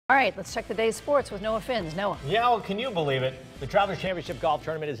All right, let's check the day's sports with Noah Finz. Noah. Yeah, well, can you believe it? The Travelers Championship Golf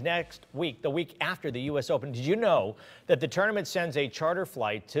Tournament is next week, the week after the U.S. Open. Did you know that the tournament sends a charter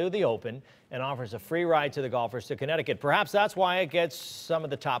flight to the Open and offers a free ride to the golfers to Connecticut? Perhaps that's why it gets some of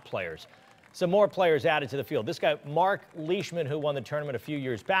the top players. Some more players added to the field. This guy, Mark Leishman, who won the tournament a few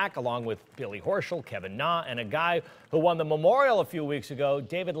years back, along with Billy Horschel, Kevin Na, and a guy who won the Memorial a few weeks ago,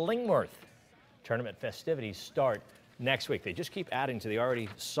 David Lingworth. Tournament festivities start next week. They just keep adding to the already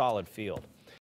solid field.